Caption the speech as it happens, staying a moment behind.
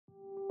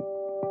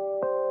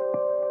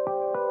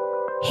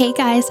Hey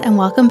guys, and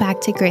welcome back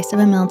to Grace of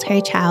a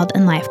Military Child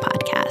and Life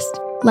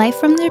podcast. Life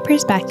from the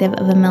perspective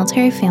of a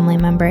military family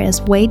member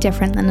is way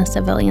different than a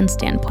civilian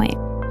standpoint.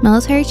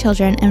 Military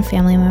children and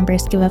family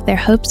members give up their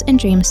hopes and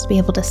dreams to be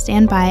able to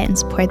stand by and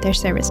support their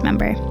service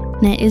member,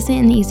 and it isn't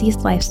an easy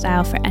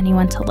lifestyle for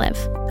anyone to live.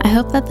 I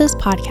hope that this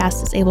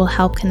podcast is able to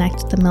help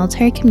connect the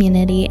military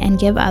community and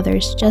give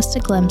others just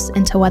a glimpse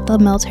into what the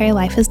military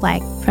life is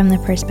like from the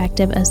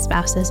perspective of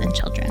spouses and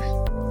children.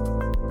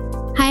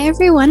 Hi,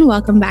 everyone.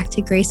 Welcome back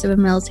to Grace of a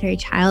Military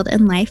Child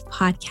and Life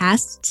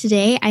podcast.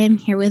 Today, I am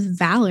here with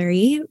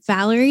Valerie.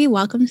 Valerie,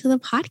 welcome to the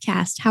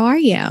podcast. How are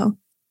you?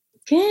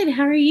 Good.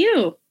 How are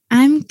you?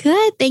 I'm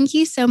good. Thank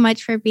you so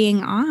much for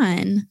being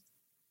on.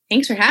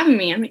 Thanks for having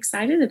me. I'm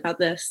excited about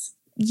this.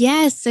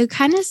 Yes. So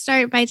kind of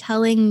start by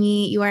telling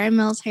me you are a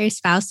military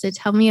spouse. So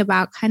tell me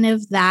about kind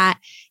of that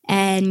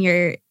and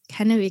your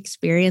kind of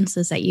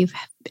experiences that you've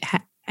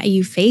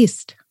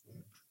faced.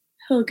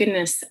 Oh,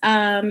 goodness.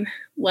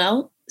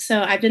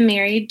 So I've been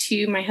married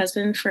to my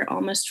husband for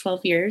almost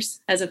 12 years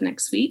as of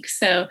next week.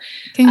 So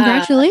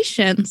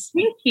congratulations.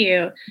 Thank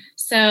you.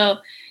 So,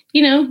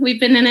 we've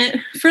been in it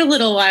for a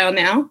little while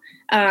now.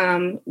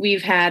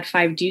 We've had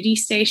 5 duty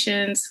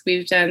stations.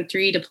 We've done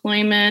 3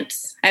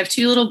 deployments. I have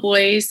 2 little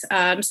boys.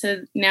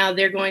 So now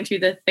they're going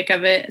through the thick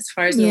of it as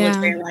far as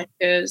military life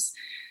goes.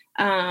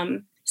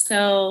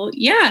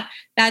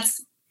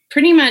 That's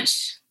pretty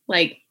much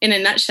like in a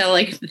nutshell,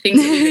 like the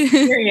things that we've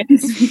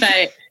experienced.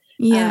 But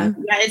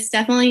it's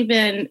definitely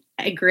been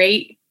a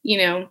great,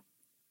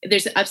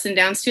 there's ups and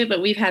downs to it, but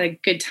we've had a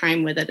good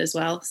time with it as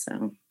well.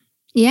 So.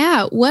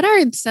 Yeah. What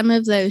are some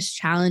of those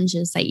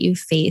challenges that you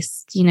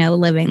faced,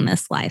 living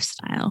this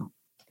lifestyle?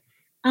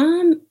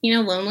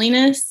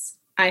 Loneliness.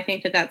 I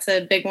think that that's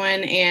a big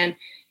one. And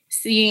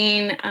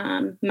seeing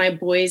my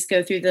boys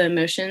go through the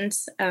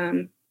emotions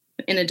in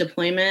a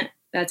deployment,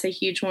 that's a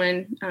huge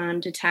one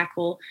to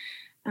tackle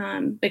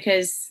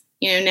because,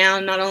 now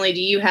not only do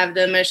you have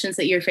the emotions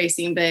that you're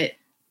facing, but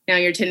now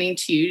you're tending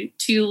to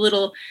 2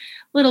 little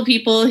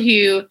people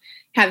who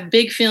have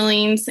big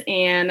feelings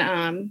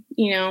and,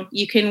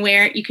 you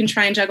can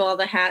try and juggle all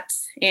the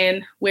hats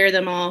and wear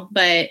them all,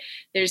 but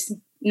there's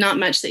not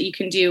much that you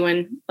can do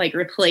when like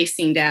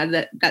replacing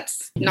dad.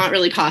 That's not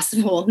really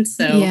possible.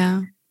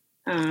 So,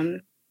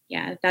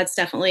 that's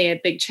definitely a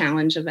big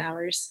challenge of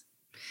ours.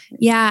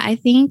 Yeah. I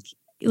think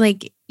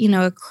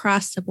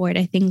across the board,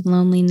 I think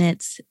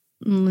loneliness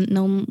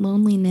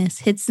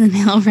hits the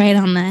nail right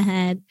on the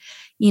head,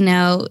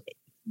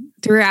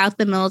 throughout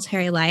the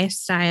military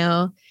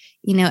lifestyle.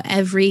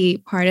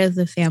 Every part of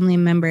the family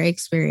member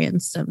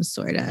experienced some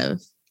sort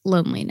of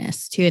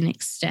loneliness to an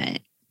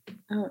extent.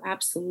 Oh,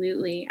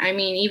 absolutely. I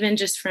mean, even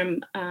just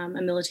from a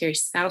military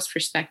spouse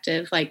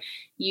perspective, like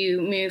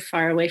you move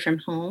far away from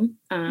home,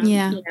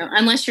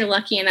 unless you're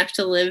lucky enough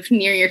to live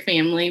near your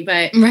family,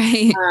 but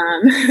right.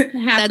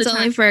 That's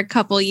only for a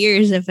couple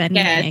years, if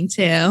anything,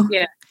 too.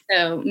 Yeah.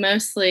 So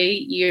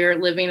mostly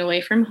you're living away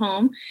from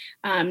home,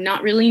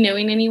 not really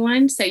knowing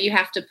anyone. So you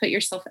have to put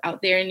yourself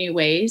out there in new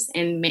ways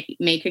and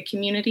make a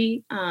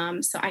community.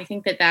 So I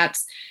think that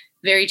that's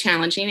very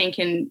challenging and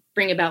can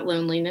bring about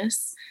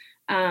loneliness.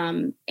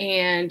 And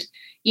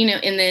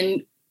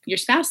then your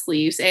spouse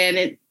leaves and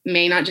it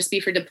may not just be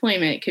for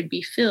deployment. It could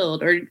be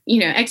field or,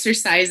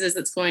 exercises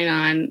that's going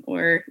on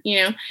or,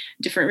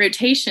 different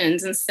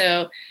rotations. And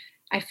so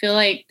I feel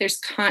like there's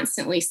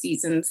constantly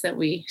seasons that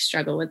we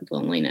struggle with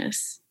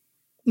loneliness.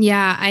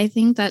 Yeah, I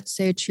think that's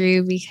so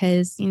true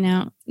because, you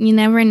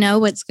never know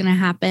what's going to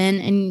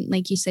happen. And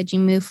like you said, you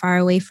move far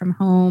away from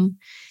home.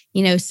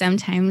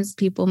 Sometimes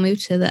people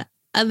move to the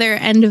other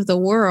end of the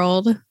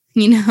world,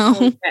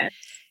 Yes.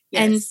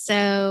 And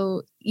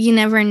so you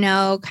never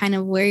know kind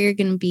of where you're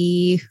going to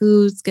be,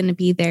 who's going to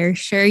be there.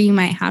 Sure, you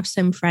might have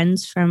some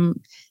friends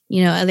from,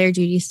 other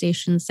duty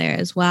stations there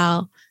as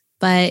well.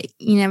 But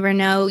you never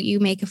know, you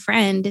make a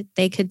friend,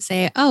 they could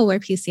say, oh, we're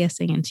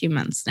PCSing in 2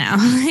 months now.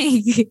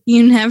 Like,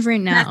 you never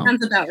know. That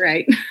sounds about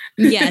right.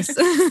 Yes.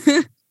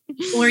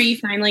 Or you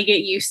finally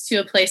get used to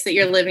a place that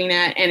you're living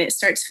at and it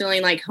starts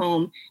feeling like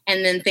home.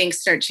 And then things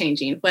start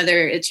changing,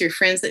 whether it's your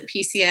friends at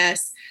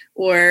PCS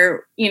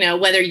or,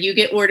 whether you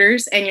get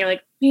orders and you're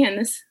like, man,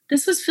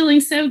 this was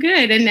feeling so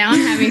good. And now I'm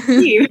having to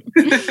leave.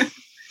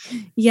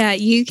 Yeah,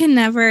 you can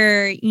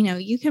never,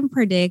 you can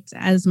predict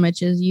as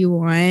much as you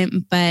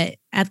want, but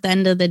at the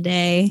end of the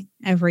day,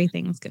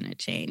 everything's going to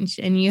change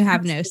and you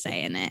have no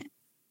say in it.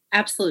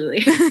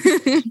 Absolutely.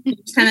 You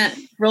just kind of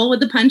roll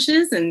with the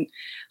punches and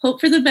hope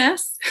for the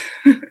best.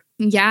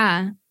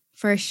 Yeah,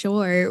 for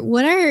sure.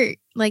 What are,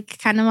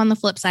 kind of on the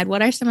flip side,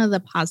 what are some of the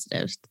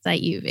positives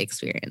that you've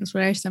experienced?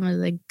 What are some of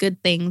the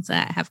good things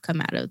that have come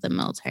out of the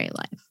military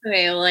life?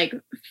 Okay, well,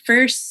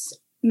 first,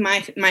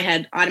 my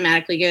head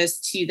automatically goes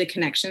to the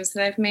connections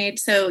that I've made.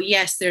 So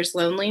yes, there's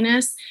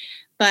loneliness,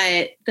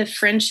 but the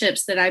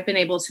friendships that I've been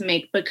able to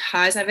make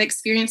because I've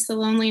experienced the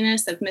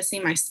loneliness of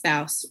missing my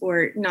spouse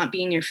or not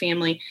being your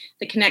family,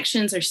 the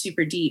connections are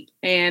super deep.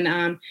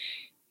 And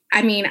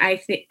I mean, I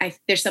think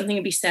there's something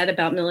to be said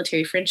about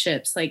military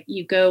friendships. Like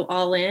you go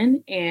all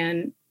in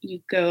and you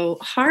go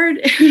hard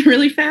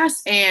really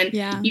fast, and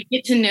you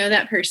get to know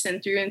that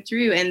person through and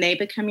through, and they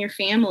become your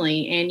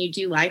family, and you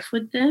do life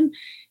with them.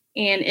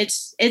 And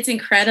it's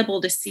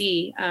incredible to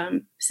see.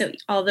 So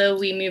although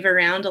we move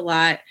around a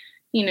lot,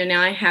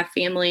 now I have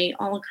family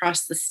all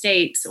across the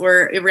states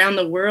or around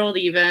the world,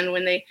 even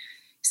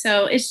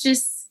so it's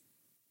just,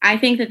 I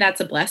think that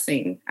that's a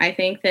blessing. I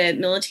think that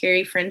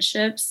military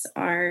friendships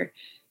are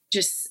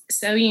just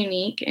so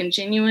unique and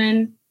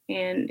genuine.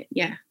 And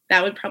yeah,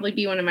 that would probably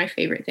be one of my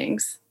favorite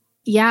things.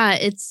 Yeah,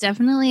 it's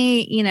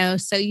definitely,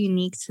 so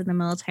unique to the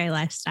military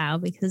lifestyle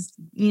because,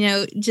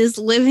 just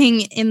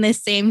living in the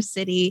same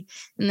city,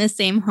 in the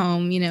same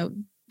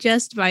home,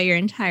 just by your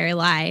entire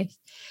life,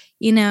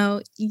 you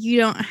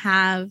don't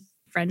have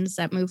friends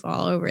that move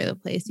all over the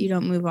place. You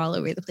don't move all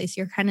over the place.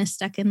 You're kind of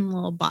stuck in a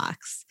little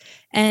box.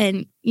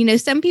 And,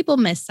 some people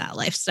miss that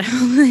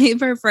lifestyle. They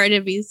prefer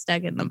to be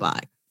stuck in the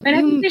box. But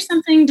I think there's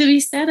something to be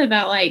said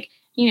about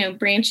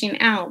branching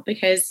out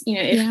because,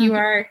 if you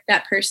are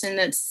that person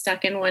that's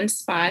stuck in one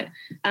spot,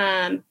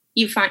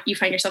 you find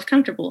yourself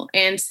comfortable.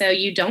 And so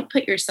you don't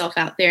put yourself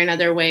out there in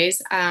other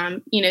ways.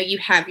 You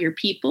have your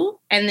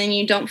people, and then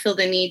you don't feel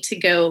the need to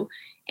go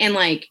and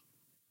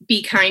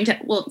be kind to,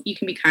 well, you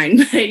can be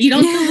kind, but you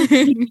don't feel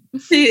the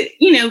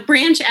need to,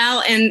 branch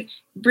out and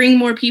bring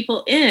more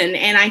people in.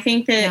 And I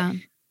think that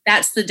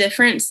that's the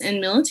difference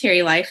in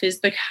military life is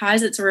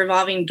because it's a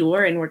revolving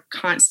door and we're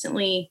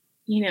constantly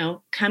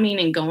coming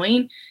and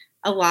going.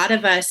 A lot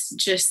of us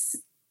just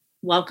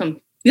welcome,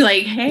 be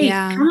like, hey,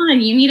 come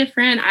on, you need a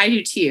friend. I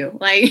do too.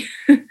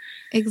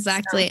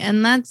 Exactly. So.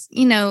 And that's,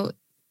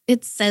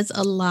 it says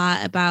a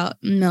lot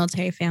about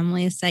military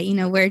families that,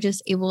 we're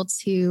just able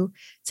to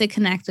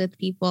connect with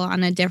people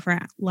on a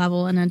different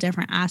level and a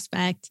different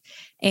aspect.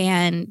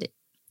 And,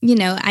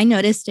 I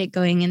noticed it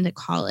going into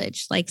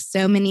college,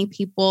 so many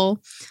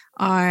people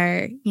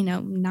are,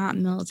 not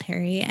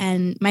military.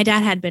 And my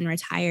dad had been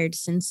retired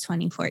since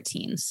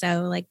 2014.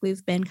 So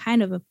we've been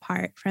kind of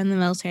apart from the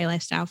military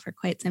lifestyle for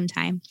quite some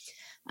time.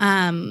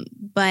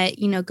 But,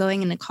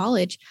 going into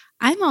college,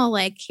 I'm all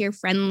here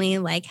friendly,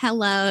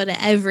 hello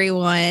to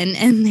everyone.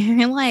 And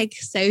they're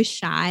so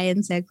shy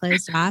and so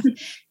closed off.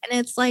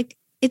 And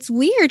it's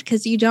weird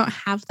because you don't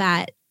have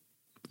that,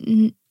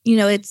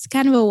 it's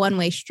kind of a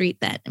one-way street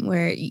that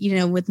where,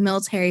 with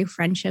military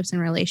friendships and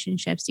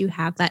relationships, you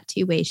have that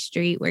two-way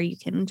street where you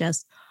can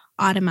just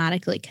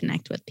automatically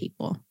connect with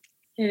people.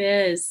 It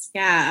is.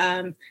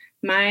 Yeah.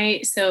 My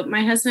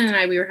husband and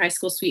I, we were high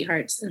school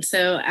sweethearts. And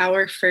so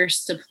our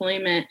first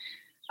deployment,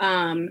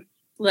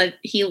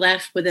 he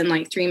left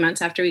within 3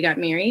 months after we got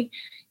married.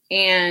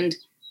 And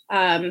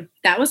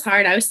that was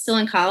hard. I was still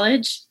in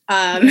college.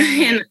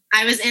 And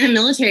I was in a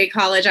military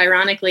college,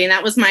 ironically, and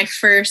that was my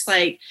first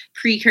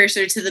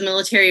precursor to the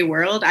military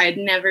world. I had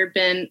never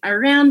been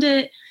around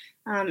it.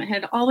 I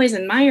had always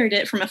admired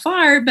it from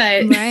afar,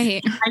 but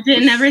I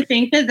didn't ever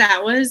think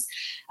that was,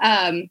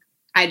 I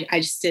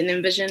just didn't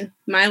envision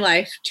my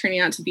life turning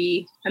out to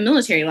be a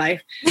military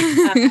life.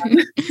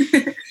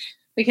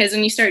 Because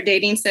when you start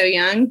dating so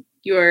young,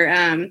 you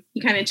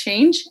kind of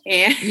change.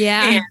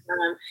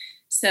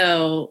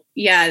 So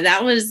that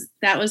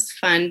was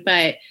fun.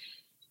 But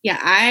yeah,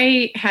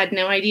 I had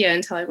no idea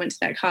until I went to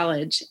that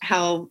college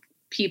how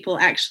people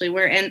actually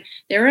were. And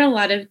there were a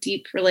lot of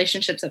deep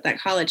relationships at that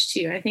college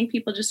too. I think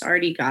people just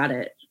already got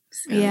it.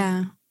 So.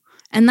 Yeah.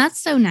 And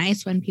that's so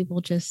nice when people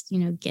just,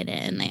 get it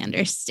and they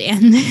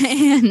understand.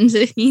 And,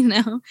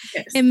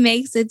 It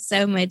makes it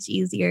so much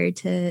easier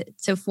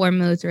to form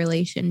those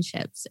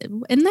relationships.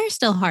 And they're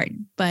still hard,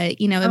 but,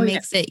 it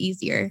makes it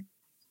easier.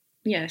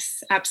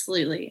 Yes,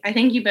 absolutely. I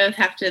think you both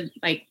have to,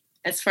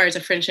 as far as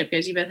a friendship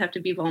goes, you both have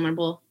to be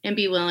vulnerable and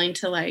be willing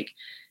to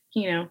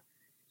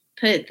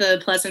put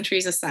the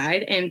pleasantries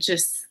aside and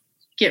just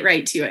get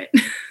right to it.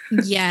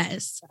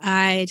 Yes,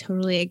 I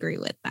totally agree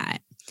with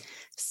that.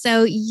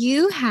 So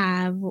you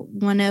have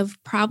one of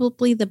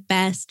probably the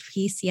best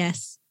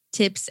PCS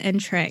tips and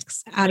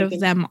tricks out of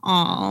them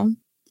all.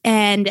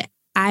 And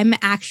I'm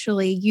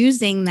actually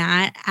using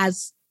that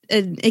as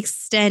an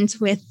extent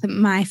with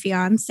my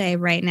fiance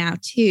right now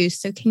too.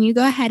 So can you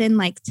go ahead and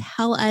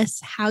tell us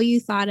how you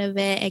thought of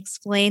it,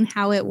 explain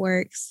how it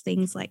works,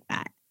 things like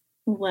that?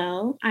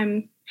 Well,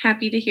 I'm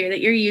happy to hear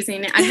that you're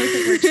using it. I hope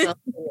it works well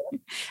for you.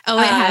 Oh,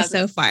 it has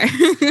so far.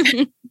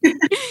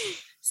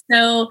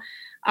 So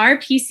our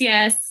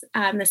PCS,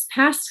 this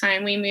past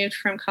time we moved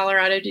from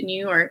Colorado to New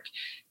York.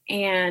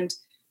 And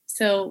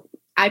so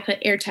I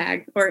put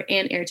AirTag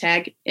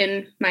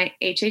in my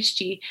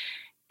HHG,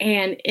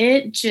 and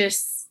it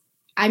just,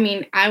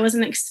 I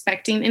wasn't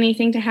expecting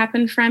anything to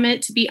happen from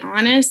it. To be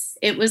honest,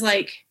 it was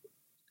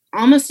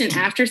almost an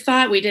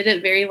afterthought. We did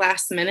it very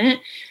last minute.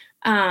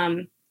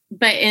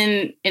 But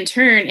in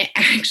turn, it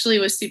actually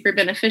was super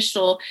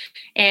beneficial.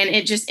 And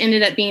it just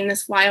ended up being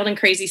this wild and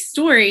crazy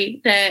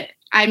story that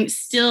I'm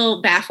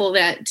still baffled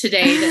at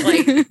today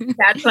that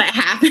that's what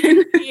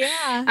happened.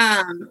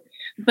 Yeah.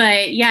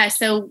 But yeah,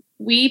 so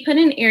we put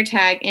an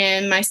AirTag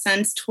in my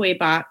son's toy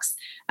box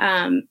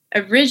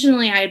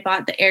Originally I had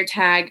bought the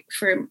AirTag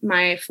for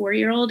my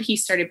 4-year-old. He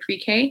started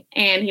pre-K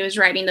and he was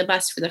riding the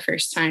bus for the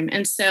first time.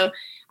 And so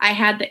I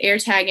had the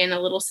AirTag in a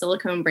little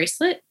silicone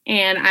bracelet,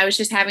 and I was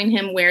just having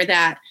him wear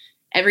that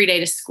every day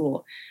to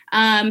school.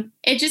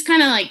 It just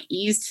kind of like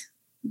eased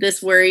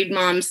this worried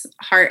mom's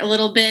heart a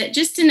little bit,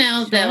 just to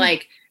know that,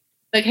 like,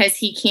 because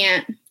he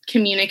can't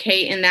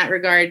communicate in that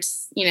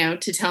regards,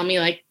 to tell me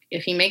like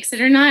if he makes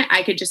it or not,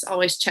 I could just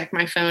always check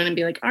my phone and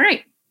be like, all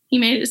right, he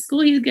made it to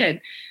school, he's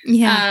good.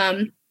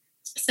 Yeah.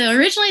 So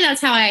originally that's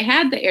how I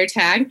had the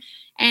AirTag,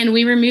 and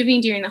we were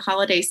moving during the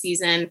holiday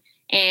season.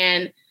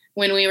 And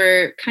when we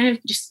were kind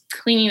of just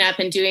cleaning up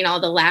and doing all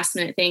the last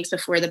minute things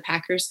before the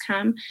Packers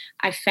come,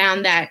 I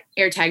found that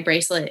AirTag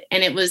bracelet,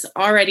 and it was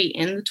already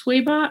in the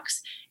toy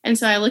box. And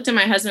so I looked at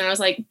my husband and I was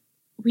like,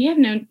 we have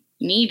no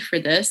need for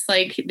this.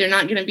 Like, they're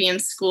not going to be in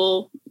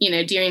school,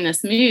 during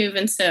this move.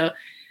 And so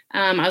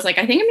I was like,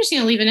 I think I'm just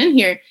going to leave it in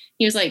here.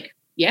 He was like,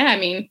 yeah, I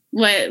mean,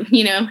 what,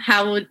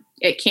 how would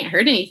it can't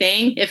hurt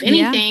anything. If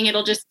anything,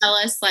 it'll just tell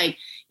us like,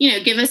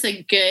 give us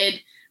a good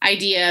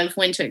idea of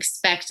when to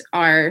expect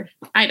our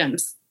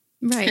items.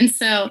 Right. And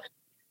so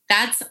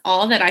that's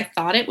all that I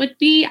thought it would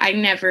be. I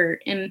never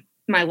in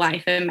my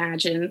life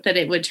imagined that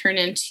it would turn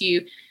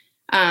into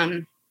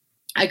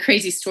a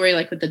crazy story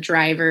like with the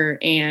driver.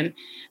 And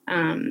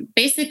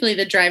basically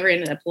the driver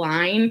ended up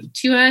lying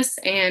to us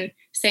and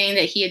saying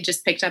that he had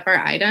just picked up our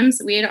items.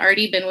 We had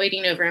already been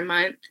waiting over a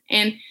month.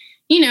 And,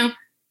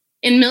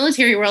 in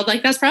military world,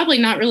 like that's probably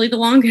not really the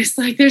longest.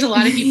 Like there's a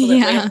lot of people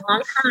that wait a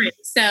long time.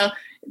 So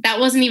that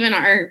wasn't even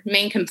our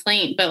main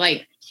complaint, but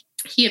like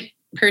he had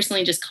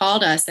personally just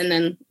called us and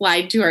then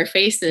lied to our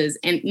faces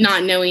and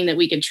not knowing that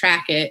we could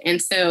track it.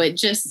 And so it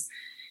just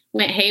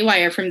went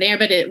haywire from there,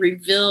 but it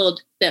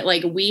revealed that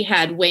like we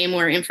had way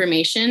more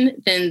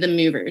information than the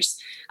movers.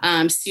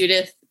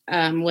 Sudith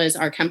was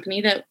our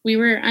company that we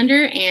were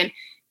under, and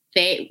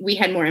we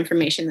had more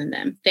information than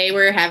them. They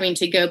were having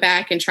to go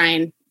back and try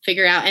and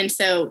figure out. And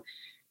so,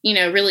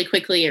 really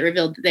quickly it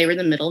revealed that they were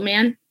the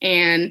middleman.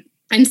 And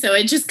so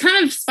it just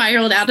kind of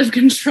spiraled out of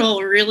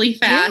control really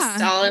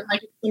fast, all in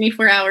like a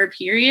 24-hour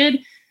period.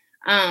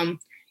 And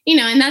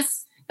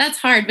that's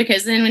hard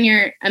because then when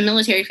you're a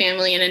military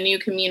family in a new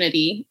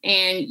community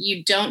and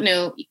you don't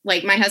know,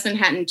 like my husband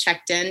hadn't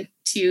checked in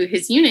to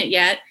his unit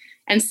yet.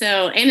 And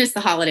it's the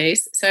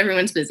holidays, so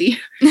everyone's busy.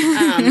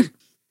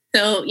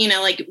 So,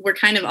 like we're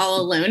kind of all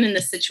alone in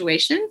this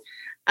situation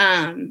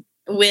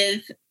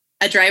with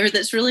a driver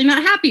that's really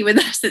not happy with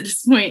us at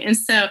this point. And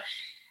so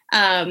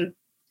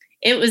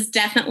it was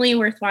definitely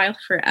worthwhile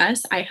for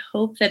us. I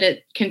hope that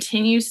it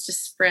continues to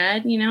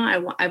spread.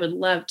 I would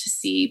love to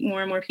see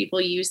more and more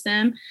people use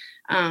them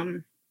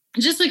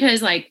just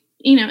because like,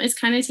 it's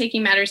kind of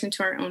taking matters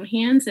into our own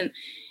hands. And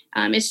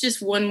it's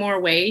just one more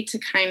way to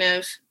kind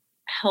of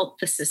help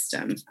the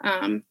system,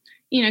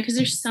 because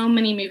there's so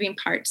many moving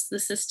parts to the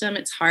system.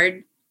 It's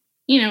hard,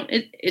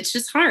 it's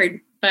just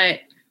hard,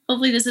 but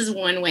hopefully this is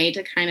one way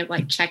to kind of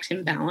like checks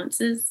and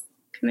balances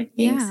kind of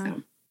thing. Yeah.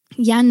 So.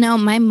 Yeah, no,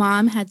 my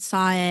mom had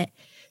saw it,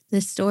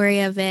 the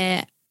story of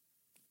it a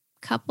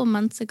couple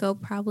months ago,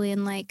 probably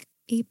in like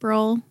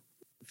April,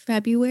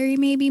 February,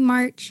 maybe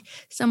March,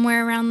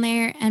 somewhere around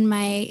there. And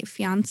my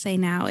fiance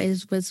now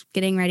was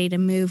getting ready to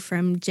move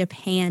from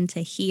Japan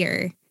to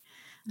here.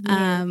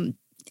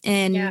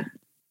 Yeah.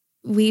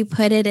 We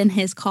put it in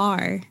his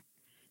car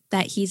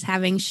that he's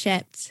having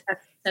shipped.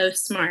 That's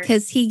so smart.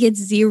 Because he gets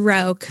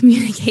zero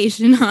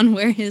communication on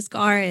where his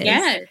car is.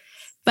 Yes.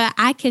 But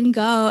I can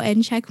go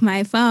and check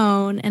my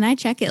phone, and I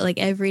check it like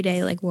every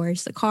day, like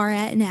where's the car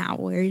at now?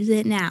 Where is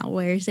it now?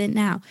 Where is it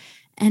now?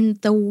 And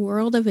the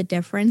world of a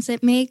difference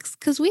it makes,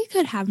 because we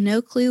could have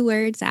no clue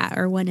where it's at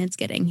or when it's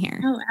getting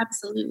here. Oh,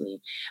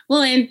 absolutely.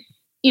 Well, and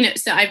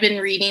so I've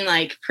been reading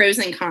like pros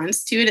and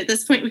cons to it at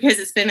this point because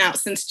it's been out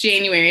since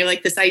January,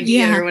 like this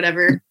idea or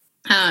whatever.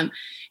 And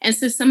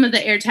so some of the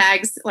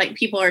AirTags, like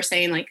people are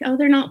saying like, oh,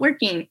 they're not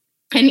working.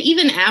 And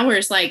even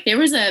hours, like there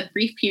was a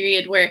brief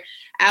period where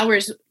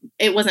hours,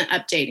 it wasn't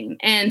updating.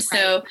 And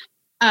so,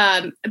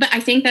 but I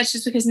think that's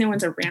just because no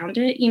one's around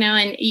it,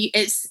 and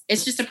it's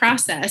just a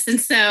process. And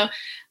so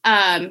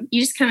you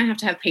just kind of have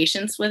to have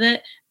patience with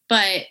it.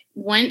 But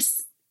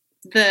once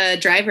the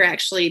driver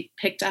actually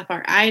picked up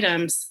our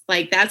items,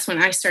 like that's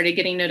when I started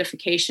getting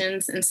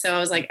notifications. And so I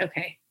was like,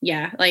 okay,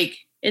 yeah, like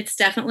it's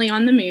definitely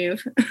on the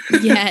move.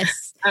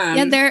 Yes.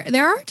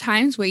 There are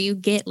times where you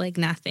get like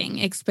nothing,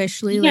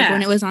 especially like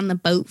when it was on the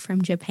boat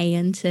from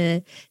Japan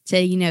to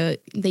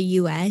the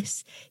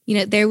US,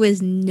 there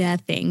was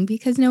nothing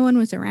because no one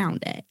was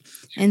around it.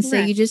 And so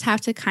you just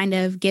have to kind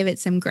of give it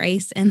some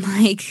grace and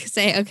like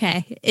say,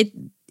 okay,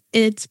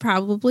 it's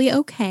probably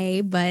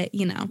okay, but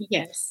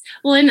Yes.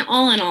 Well, and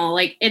all in all,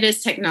 like it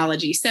is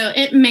technology, so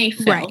it may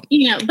fail,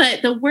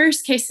 but the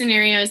worst case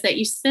scenario is that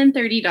you spend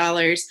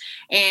 $30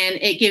 and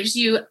it gives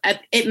you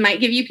it might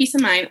give you peace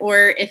of mind,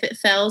 or if it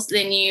fails,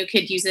 then you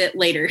could use it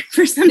later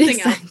for something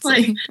else.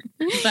 Like,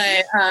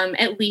 but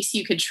at least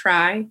you could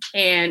try.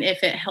 And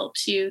if it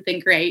helps you, then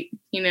great,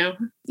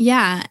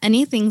 Yeah.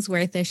 Anything's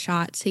worth a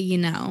shot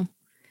to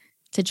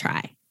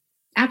try.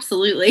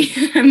 Absolutely.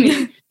 I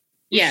mean,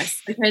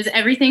 yes, because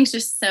everything's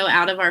just so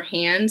out of our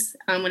hands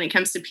when it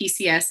comes to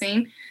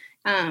PCSing,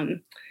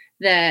 um,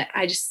 that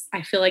I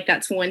feel like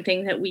that's one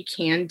thing that we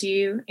can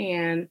do.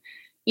 And,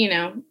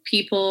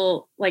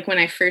 people, like, when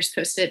I first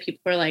posted it,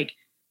 people were like,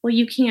 well,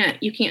 you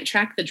can't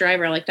track the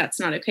driver. Like, that's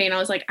not okay. And I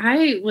was like,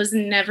 I was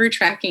never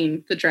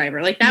tracking the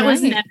driver. Like, that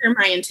was Right. never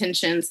my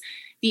intentions.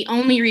 The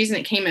only reason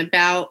it came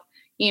about,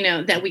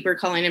 that we were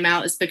calling him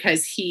out is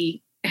because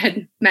he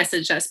had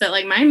messaged us. But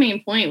like, my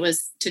main point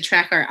was to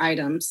track our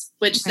items,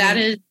 which that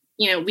Right.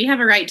 is, we have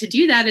a right to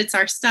do that. It's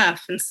our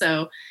stuff. And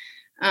so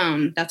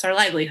that's our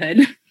livelihood.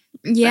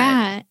 But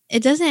Yeah,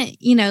 it doesn't,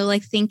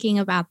 like thinking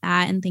about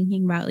that and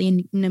thinking about,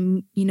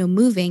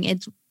 moving,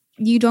 it's,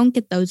 you don't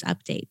get those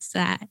updates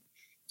that,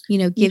 give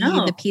you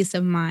the no, peace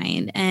of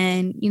mind.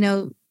 And,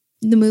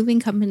 the moving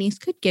companies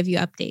could give you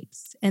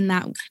updates and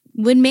that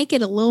would make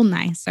it a little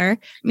nicer.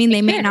 I mean, it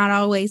they may could. not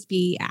always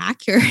be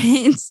accurate,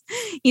 in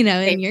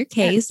your Yeah.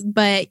 case,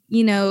 but,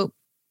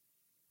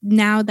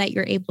 now that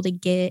you're able to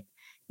get,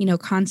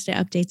 constant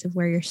updates of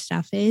where your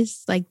stuff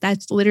is, like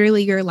that's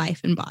literally your life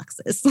in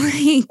boxes.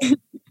 Like,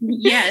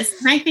 Yes.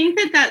 And I think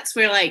that that's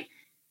where, like,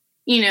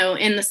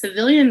 in the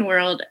civilian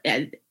world,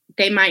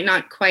 they might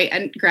not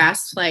quite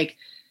grasp, like,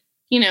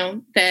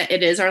 that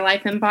it is our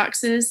life in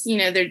boxes.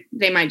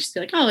 They might just be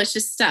like, oh, it's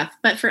just stuff.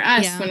 But for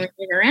us, yeah. when we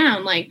get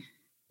around, like,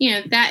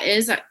 that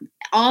is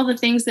all the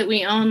things that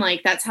we own.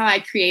 Like, that's how I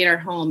create our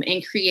home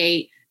and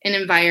create an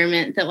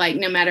environment that, like,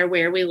 no matter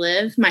where we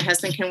live, my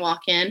husband can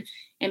walk in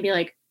and be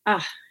like, oh,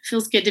 it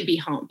feels good to be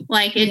home.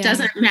 Like, it Yeah.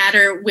 doesn't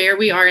matter where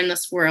we are in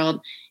this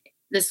world.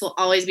 This will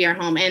always be our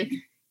home. And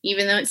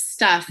even though it's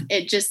stuff,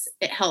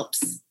 it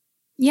helps.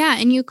 Yeah.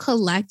 And you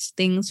collect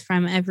things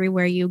from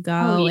everywhere you Oh,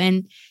 go. yeah.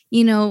 And,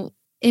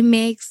 it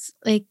makes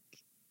it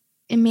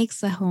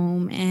makes a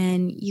home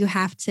and you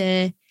have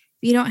to,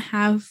 you don't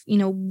have,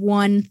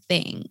 one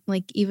thing,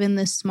 like even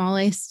the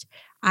smallest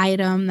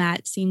item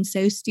that seems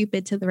so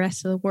stupid to the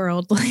rest of the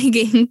world, like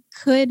it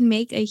could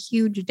make a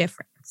huge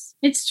difference.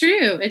 It's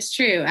true. It's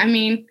true. I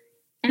mean,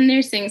 and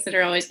there's things that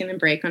are always going to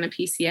break on a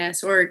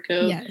PCS or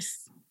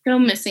Yes. go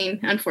missing,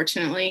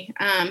 unfortunately.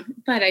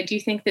 But I do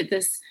think that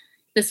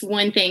this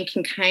one thing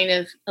can kind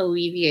of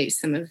alleviate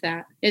some of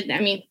that. I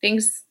mean,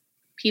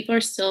 people are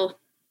still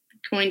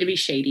going to be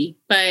shady,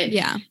 but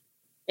Yeah.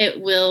 it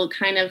will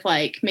kind of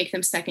like make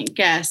them second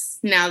guess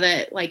now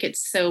that, like, it's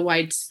so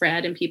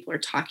widespread and people are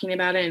talking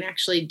about it and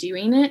actually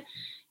doing it.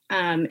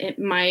 It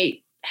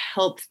might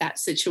help that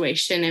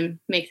situation and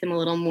make them a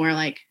little more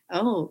like,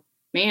 oh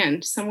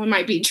man, someone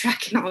might be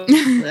tracking all of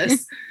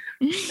this.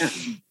 Yeah.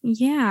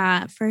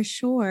 Yeah, for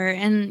sure.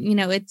 And,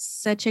 it's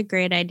such a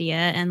great idea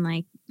and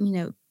like,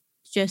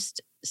 just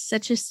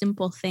such a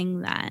simple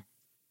thing that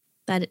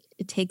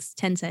it takes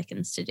 10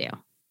 seconds to do.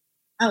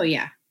 Oh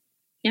yeah.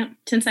 Yep.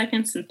 10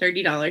 seconds and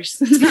 $30.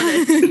 That's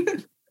about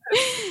it.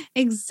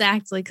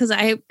 Exactly. Cause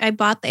I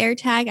bought the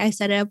AirTag. I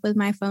set it up with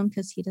my phone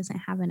because he doesn't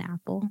have an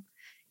Apple.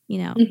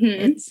 Mhm.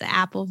 It's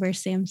Apple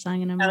versus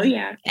Samsung. And I'm Oh like,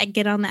 yeah. I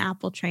get on the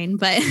Apple train.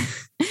 But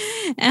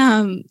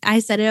I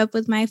set it up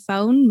with my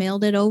phone,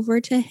 mailed it over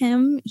to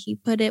him. He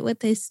put it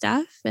with his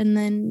stuff. And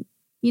then,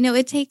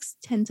 it takes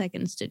 10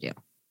 seconds to do.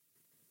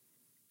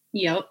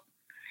 Yep.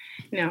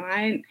 No,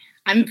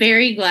 I'm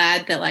very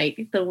glad that,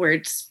 like, the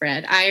word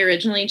spread. I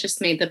originally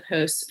just made the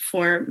post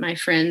for my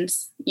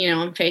friends,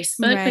 on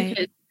Facebook Right.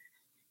 because,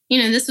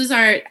 this was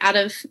out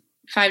of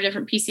 5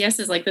 different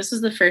PCSs. Like, this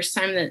was the first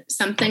time that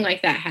something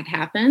like that had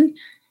happened.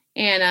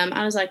 And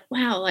I was like,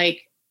 wow,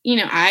 like,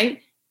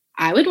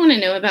 I would want to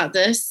know about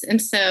this.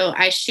 And so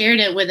I shared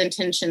it with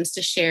intentions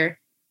to share,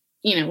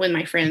 with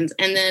my friends.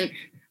 And then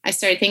I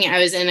started thinking, I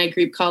was in a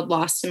group called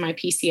Lost in My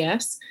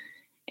PCS.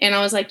 And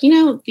I was like,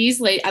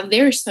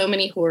 there are so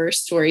many horror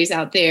stories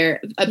out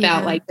there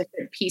about Yeah. like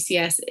different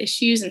PCS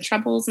issues and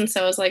troubles. And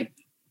so I was like,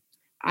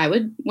 I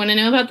would want to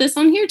know about this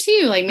on here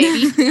too. Like,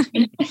 maybe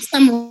help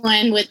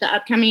someone with the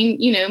upcoming,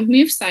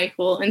 move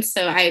cycle. And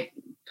so I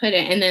put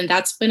it, and then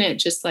that's when it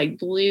just like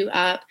blew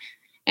up.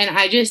 And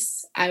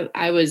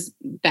I was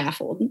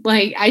baffled.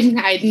 Like,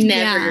 I'd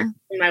never Yeah.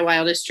 in my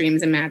wildest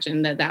dreams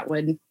imagined that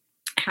would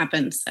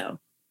happen. So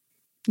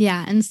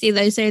Yeah. And see,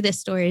 those are the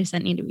stories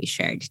that need to be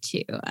shared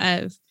too,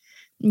 of,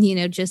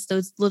 just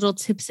those little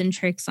tips and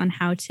tricks on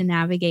how to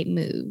navigate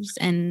moves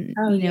and,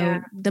 oh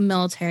yeah. the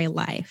military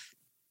life.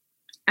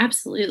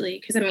 Absolutely.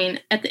 Because I mean,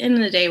 at the end of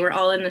the day, we're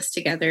all in this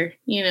together.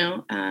 Yeah.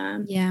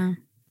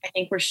 I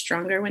think we're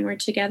stronger when we're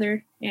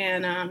together.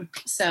 And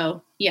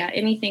so, yeah,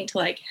 anything to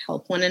like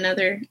help one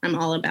another, I'm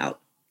all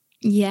about.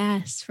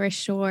 Yes, for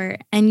sure.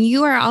 And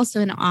you are also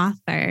an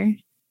author.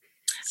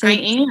 So I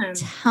am.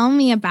 tell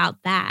me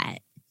about that.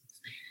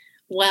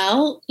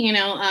 Well,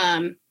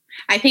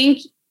 I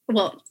think,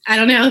 well, I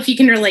don't know if you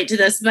can relate to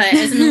this, but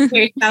as a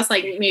military spouse,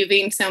 like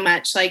moving so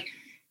much, like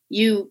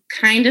you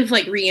kind of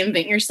like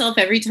reinvent yourself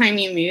every time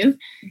you move.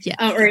 Yes.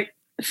 Or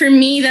for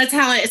me, that's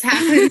how it's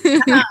happened.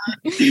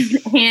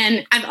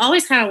 And I've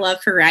always had a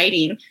love for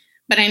writing,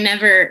 but I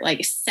never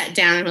like sat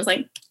down and was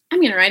like, I'm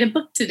going to write a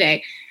book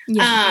today.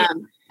 Yeah.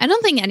 I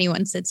don't think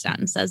anyone sits down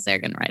and says they're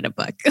going to write a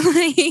book.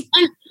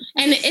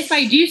 And if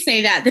I do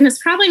say that, then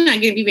it's probably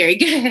not going to be very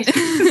good.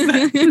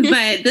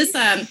 but this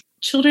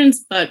children's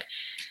book,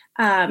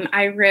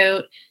 I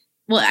wrote,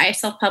 well, I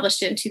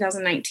self-published it in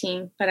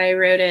 2019, but I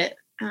wrote it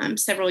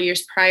several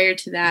years prior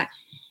to that.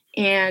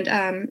 And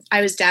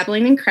I was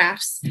dabbling in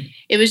crafts.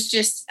 It was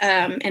just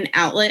an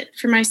outlet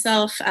for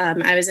myself.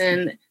 I was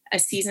in a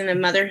season of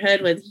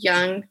motherhood with a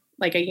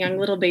young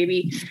little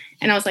baby.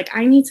 And I was like,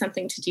 I need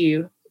something to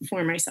do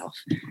for myself.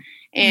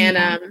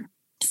 And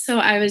so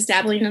I was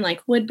dabbling in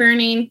like wood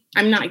burning.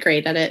 I'm not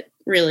great at it,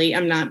 really.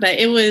 I'm not, but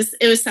it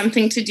was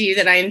something to do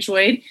that I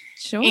enjoyed.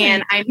 Sure.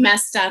 And I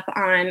messed up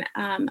on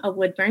a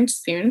wood burn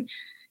spoon,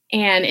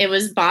 and it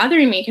was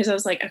bothering me because I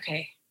was like,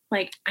 okay,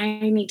 like I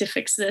need to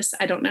fix this.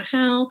 I don't know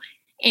how.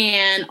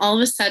 And all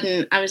of a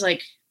sudden I was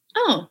like,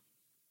 oh,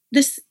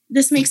 this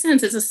makes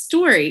sense. It's a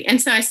story.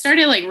 And so I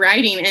started like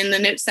writing in the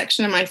notes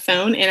section of my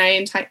phone, and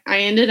I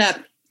ended up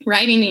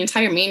writing the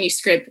entire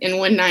manuscript in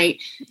one night.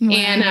 Wow.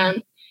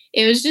 And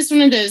it was just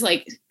one of those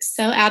like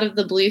so out of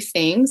the blue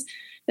things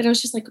that I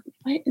was just like,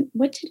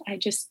 what did I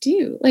just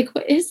do? Like,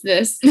 what is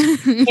this?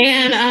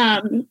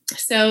 And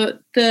so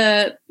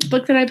the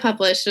book that I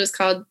published was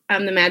called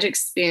The Magic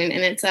Spoon,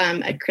 and it's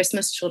a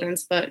Christmas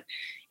children's book.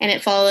 And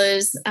it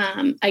follows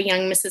a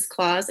young Mrs.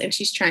 Claus, and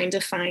she's trying to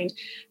find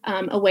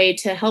a way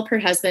to help her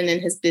husband in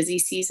his busy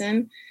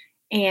season.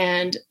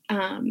 And,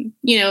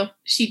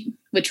 she,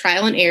 with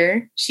trial and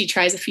error, she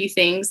tries a few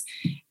things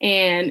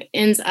and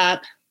ends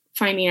up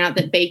finding out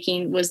that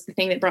baking was the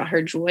thing that brought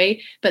her joy,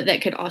 but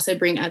that could also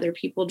bring other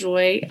people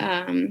joy.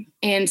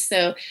 And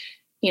so,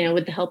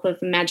 with the help of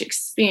the Magic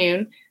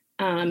Spoon,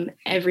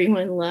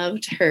 everyone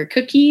loved her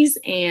cookies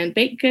and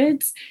baked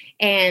goods.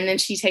 And then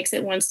she takes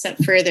it one step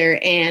further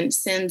and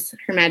sends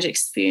her magic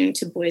spoon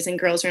to boys and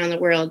girls around the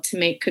world to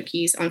make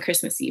cookies on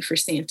Christmas Eve for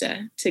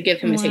Santa to give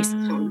him a taste of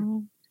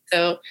home.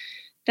 So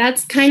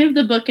that's kind of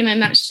the book in a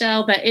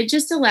nutshell, but it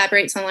just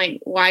elaborates on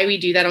like why we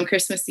do that on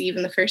Christmas Eve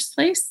in the first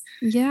place.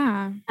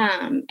 Yeah.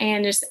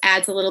 And just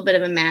adds a little bit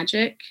of a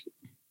magic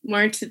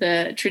more to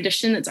the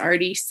tradition that's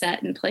already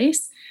set in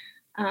place.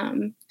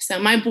 So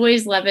my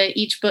boys love it.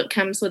 Each book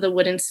comes with a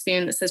wooden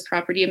spoon that says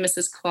property of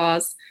Mrs.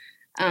 Claus.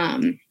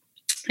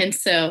 And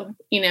so,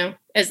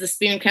 as the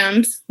spoon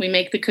comes, we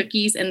make the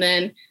cookies and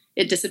then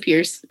it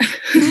disappears.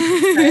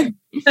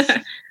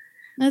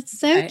 That's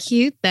so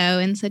cute though.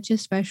 And such a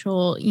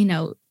special,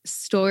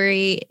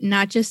 story,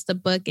 not just the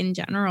book in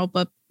general,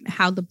 but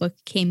how the book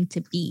came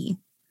to be.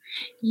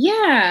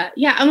 Yeah.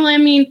 Well, I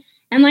mean,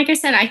 and like I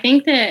said, I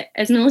think that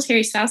as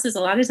military spouses,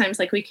 a lot of times,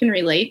 like we can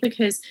relate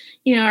because,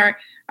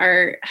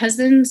 our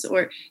husbands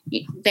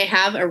they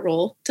have a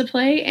role to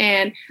play,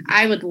 and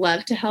I would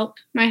love to help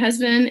my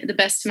husband the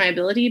best of my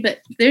ability, but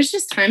there's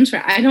just times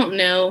where I don't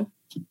know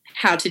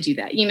how to do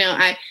that. Do you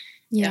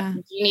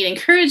need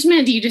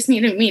encouragement? Do you just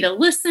need me to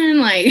listen?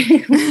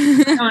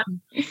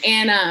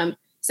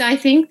 So I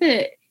think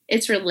that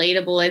it's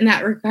relatable in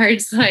that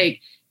regards. Like,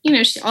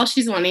 all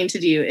she's wanting to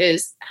do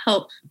is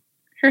help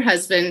her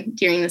husband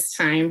during this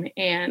time.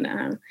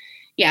 And,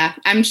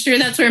 I'm sure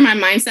that's where my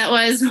mindset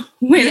was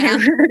when I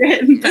heard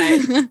it.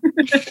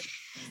 But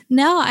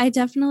no, I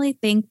definitely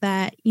think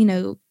that,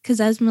 because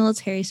as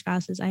military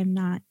spouses, I'm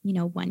not,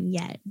 one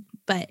yet,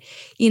 but,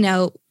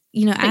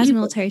 as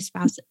military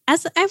spouse,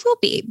 as I will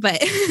be,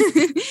 but,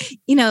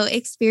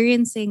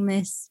 experiencing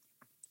this,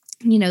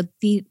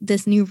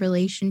 this new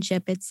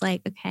relationship, it's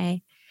like,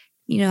 okay,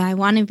 I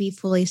want to be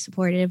fully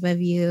supportive of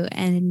you.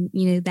 And,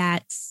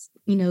 that's,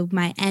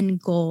 my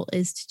end goal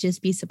is to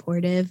just be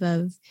supportive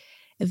of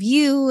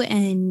you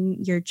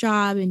and your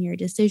job and your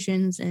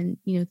decisions and,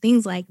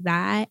 things like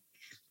that.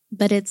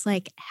 But it's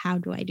like, how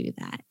do I do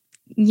that?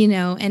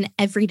 And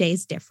every day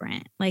is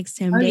different. Like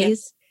some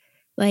days,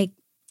 like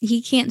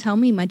he can't tell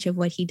me much of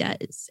what he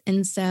does.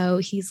 And so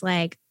he's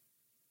like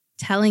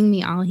telling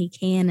me all he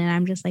can. And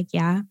I'm just like,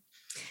 yeah,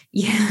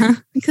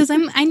 because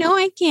I know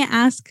I can't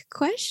ask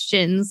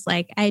questions.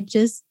 Like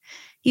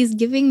he's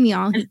giving me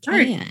all he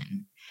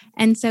can.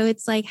 And so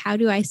it's like, how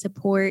do I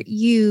support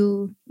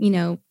you,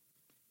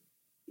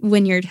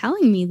 when you're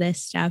telling me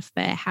this stuff,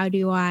 but how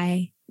do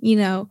I,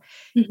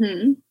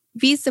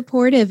 be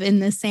supportive in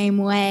the same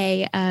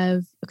way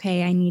of,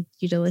 okay, I need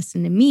you to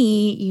listen to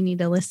me. You need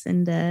to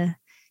listen to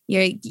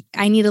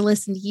I need to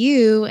listen to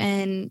you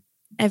and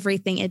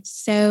everything. It's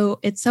so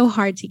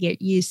hard to get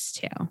used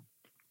to.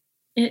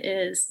 It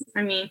is.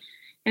 I mean,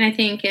 and I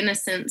think in a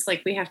sense,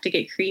 like we have to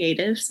get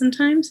creative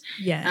sometimes.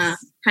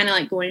 Yes. Kind of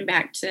like going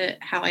back to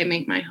how I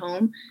make my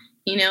home,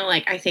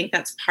 like I think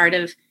that's part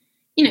of,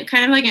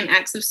 kind of like an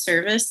acts of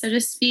service, so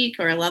to speak,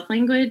 or a love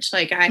language.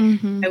 Like I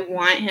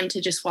want him to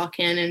just walk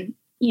in and,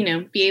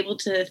 be able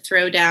to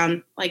throw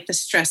down like the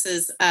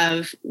stresses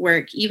of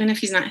work, even if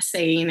he's not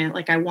saying it.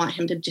 Like I want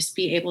him to just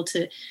be able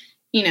to,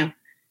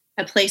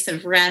 a place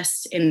of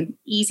rest and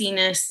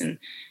easiness. And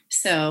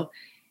so,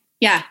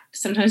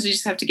 sometimes we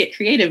just have to get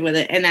creative with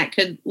it. And that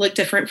could look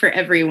different for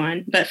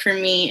everyone. But for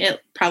me, it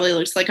probably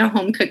looks like a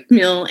home cooked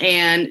meal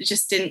and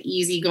just an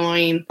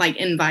easygoing like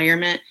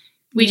environment.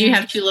 We do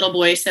have 2 little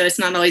boys, so it's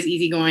not always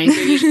easy going.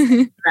 They're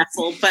usually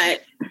wrestle,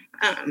 but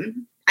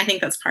I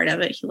think that's part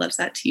of it. He loves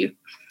that too.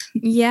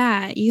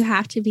 Yeah, you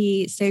have to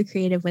be so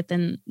creative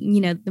within,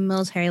 the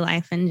military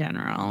life in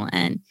general.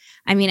 And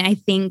I mean, I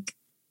think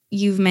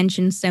you've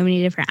mentioned so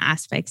many different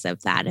aspects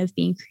of that, of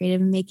being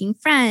creative and making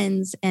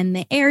friends, and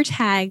the air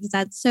tags,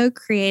 that's so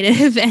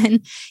creative,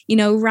 and,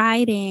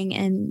 riding,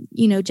 and,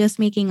 just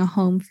making a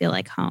home feel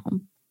like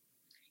home.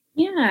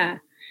 Yeah.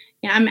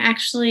 Yeah, I'm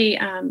actually,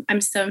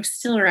 I'm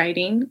still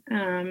writing.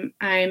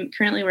 I'm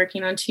currently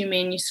working on 2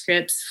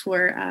 manuscripts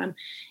for,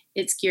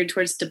 it's geared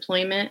towards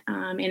deployment,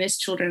 and it's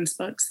children's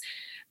books.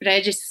 But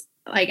I just,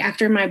 like,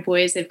 after my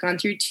boys, they've gone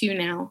through 2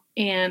 now,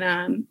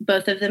 and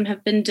both of them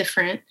have been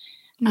different.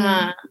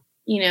 Yeah.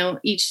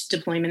 Each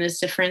deployment is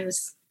different.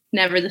 It's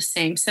never the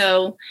same.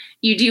 So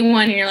you do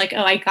one and you're like,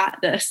 oh, I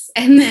got this.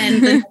 And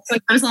then the next one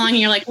comes along and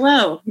you're like,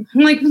 whoa,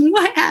 I'm like,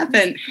 what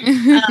happened?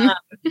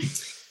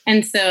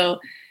 And so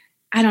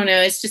I don't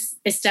know.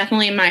 It's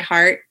definitely in my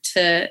heart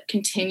to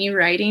continue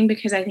writing,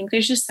 because I think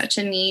there's just such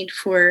a need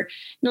for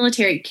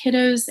military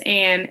kiddos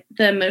and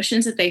the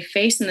emotions that they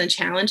face and the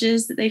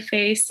challenges that they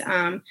face.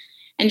 And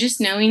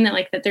just knowing that,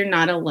 like, that they're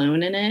not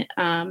alone in it.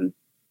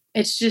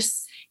 It's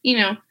just,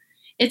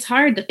 it's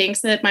hard. The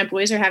things that my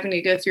boys are having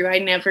to go through, I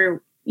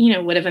never,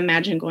 would have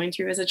imagined going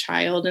through as a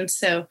child. And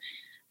so,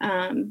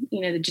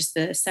 just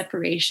the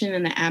separation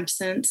and the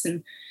absence,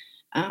 and,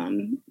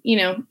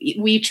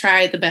 we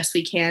try the best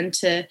we can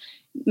to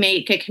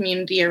make a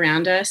community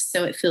around us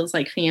so it feels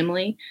like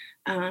family.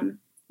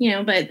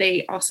 But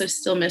they also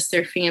still miss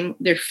their family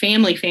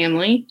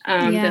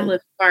that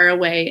lives far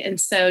away. And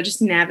so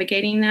just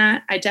navigating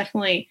that, I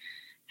definitely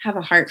have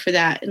a heart for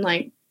that. And,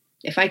 like,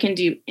 if I can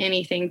do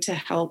anything to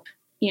help,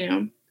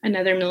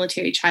 another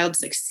military child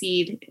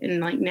succeed in,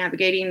 like,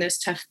 navigating those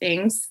tough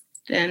things,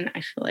 then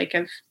I feel like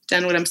I've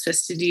done what I'm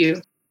supposed to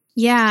do.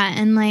 Yeah.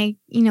 And, like,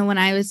 when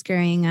I was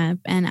growing up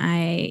and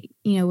I,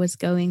 was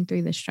going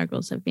through the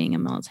struggles of being a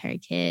military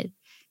kid,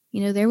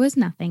 there was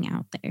nothing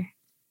out there.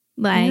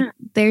 Like,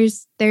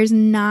 there's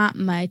not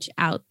much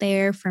out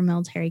there for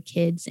military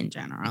kids in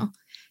general.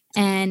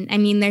 And I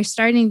mean, they're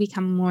starting to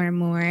become more and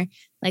more,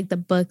 like, the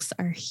books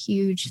are a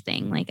huge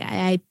thing. Like,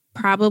 I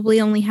probably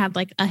only had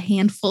like a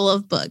handful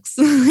of books,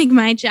 like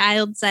my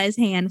child size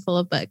handful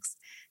of books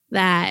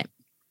that,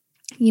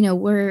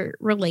 were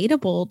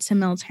relatable to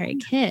military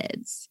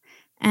kids.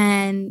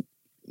 And,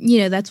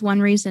 that's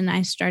one reason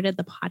I started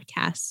the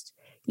podcast,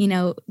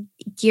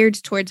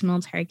 geared towards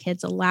military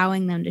kids,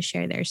 allowing them to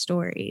share their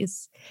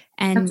stories.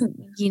 And,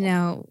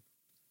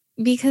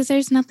 because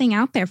there's nothing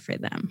out there for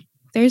them.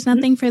 There's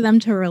nothing for them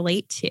to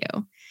relate to.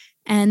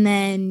 And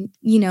then,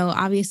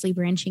 obviously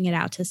branching it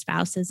out to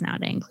spouses now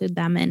to include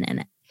them in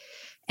it.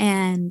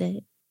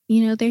 And,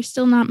 there's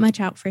still not much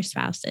out for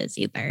spouses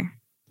either.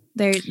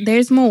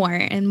 There's more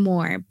and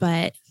more,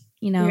 but,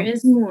 there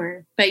is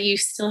more, but you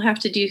still have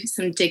to do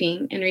some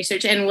digging and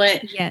research, and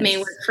what may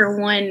work for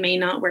one may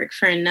not work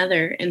for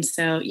another. And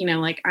so,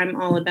 like, I'm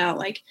all about,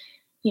 like,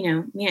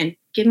 man,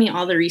 give me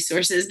all the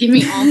resources, give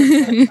me all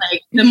the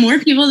like, the more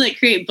people that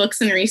create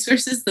books and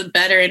resources, the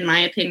better, in my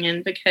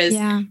opinion, because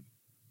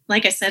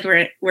like I said,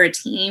 we're a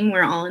team,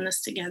 we're all in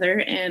this together.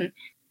 And,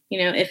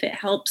 if it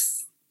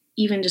helps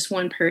even just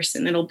one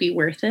person, it'll be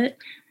worth it.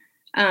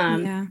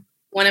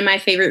 One of my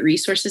favorite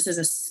resources as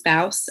a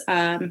spouse,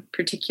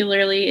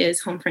 particularly,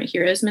 is Homefront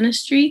Heroes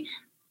Ministry.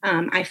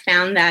 I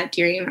found that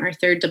during our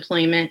 3rd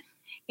deployment.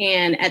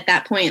 And at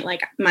that point,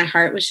 like, my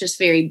heart was just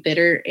very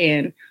bitter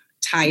and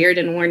tired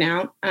and worn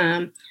out.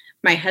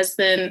 My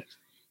husband,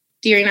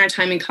 during our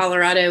time in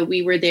Colorado,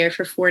 we were there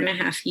for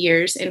 4.5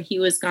 years, and he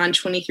was gone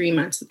 23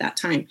 months at that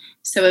time.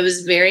 So it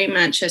was very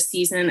much a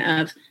season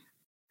of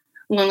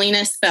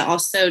loneliness, but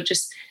also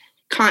just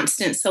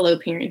constant solo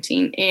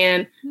parenting.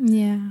 And,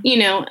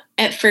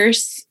 at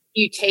first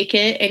you take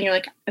it and you're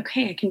like,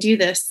 okay, I can do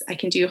this. I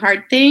can do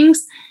hard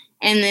things.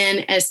 And then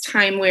as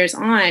time wears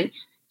on,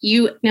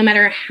 no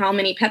matter how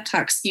many pep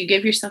talks you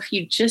give yourself,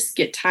 you just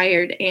get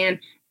tired. And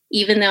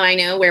even though I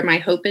know where my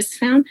hope is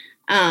found,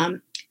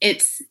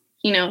 it's,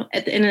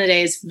 at the end of the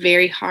day, it's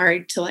very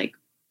hard to, like,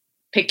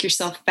 pick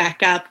yourself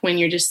back up when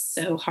you're just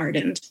so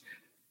hardened.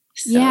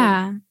 So.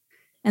 Yeah.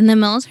 And the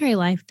military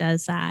life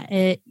does that.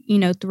 It,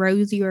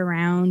 throws you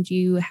around.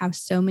 You have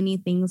so many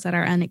things that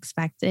are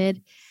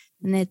unexpected.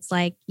 And it's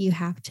like you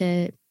have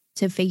to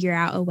figure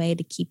out a way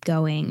to keep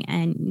going.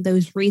 And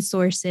those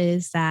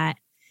resources that,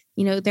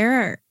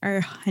 there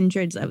are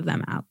hundreds of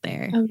them out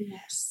there. Oh,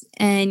 yes.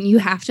 And you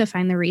have to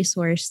find the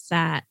resource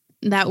that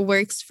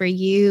works for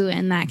you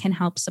and that can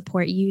help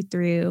support you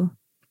through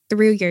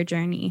your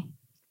journey.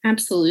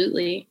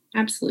 Absolutely.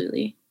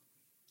 Absolutely.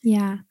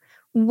 Yeah.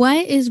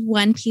 What is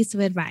one piece of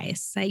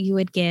advice that you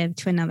would give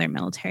to another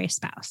military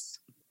spouse?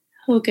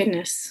 Oh,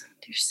 goodness.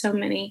 There's so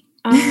many.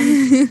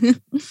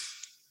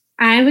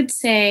 I would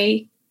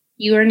say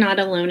you are not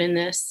alone in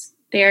this.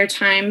 There are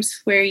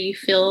times where you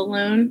feel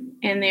alone,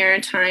 and there are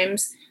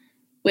times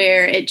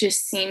where it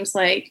just seems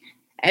like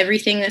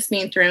everything that's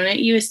being thrown at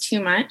you is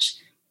too much.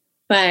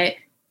 But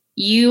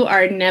you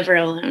are never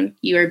alone.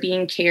 You are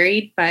being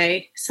carried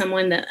by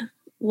someone that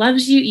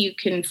loves you. You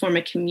can form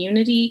a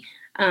community.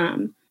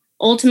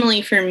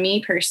 Ultimately, for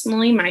me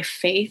personally, my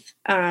faith,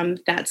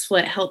 that's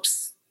what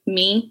helps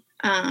me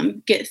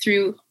get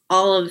through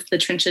all of the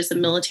trenches of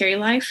military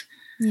life.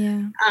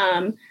 Yeah.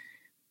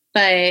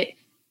 But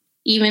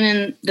even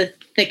in the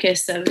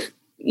thickest of,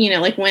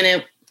 like when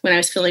I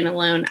was feeling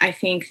alone, I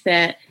think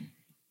that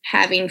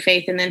having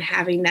faith and then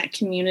having that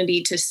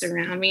community to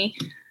surround me,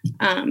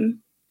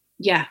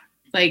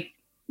 like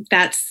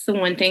that's the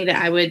one thing that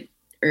I would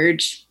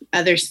urge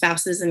other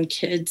spouses and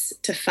kids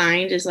to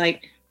find, is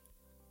like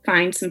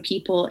find some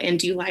people and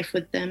do life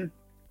with them.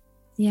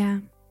 Yeah.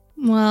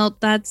 Well,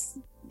 that's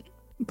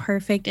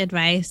perfect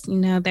advice.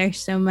 There's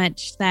so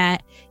much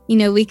that,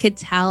 we could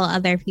tell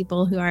other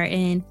people who are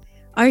in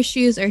our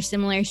shoes or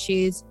similar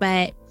shoes,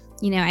 but,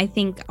 I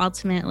think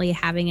ultimately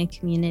having a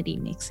community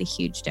makes a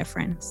huge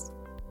difference.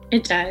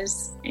 It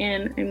does.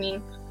 And I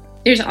mean,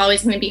 there's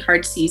always going to be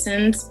hard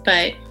seasons,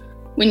 but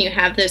when you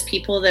have those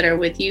people that are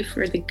with you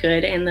for the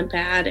good and the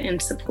bad and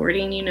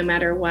supporting you no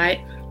matter what,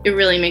 it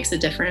really makes a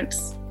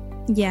difference.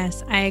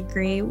 Yes, I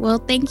agree. Well,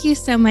 thank you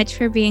so much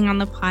for being on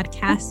the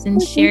podcast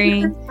and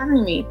sharing Thank you for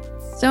having me.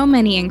 So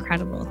many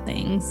incredible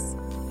things.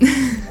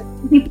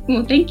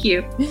 Well, thank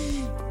you.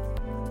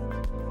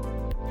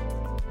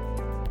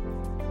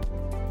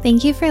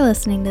 Thank you for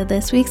listening to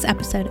this week's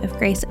episode of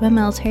Grace of a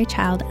Military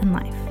Child and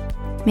Life.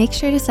 Make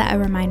sure to set a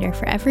reminder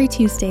for every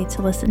Tuesday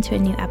to listen to a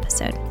new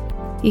episode.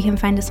 You can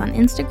find us on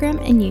Instagram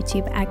and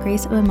YouTube at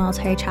Grace of a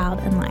Military Child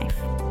and Life.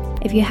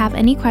 If you have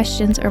any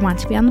questions or want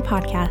to be on the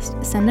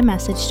podcast, send a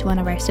message to one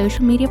of our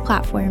social media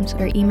platforms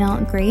or email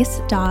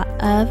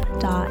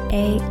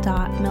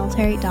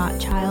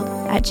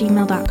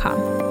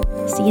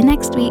grace.of.a.military.child@gmail.com. See you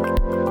next week.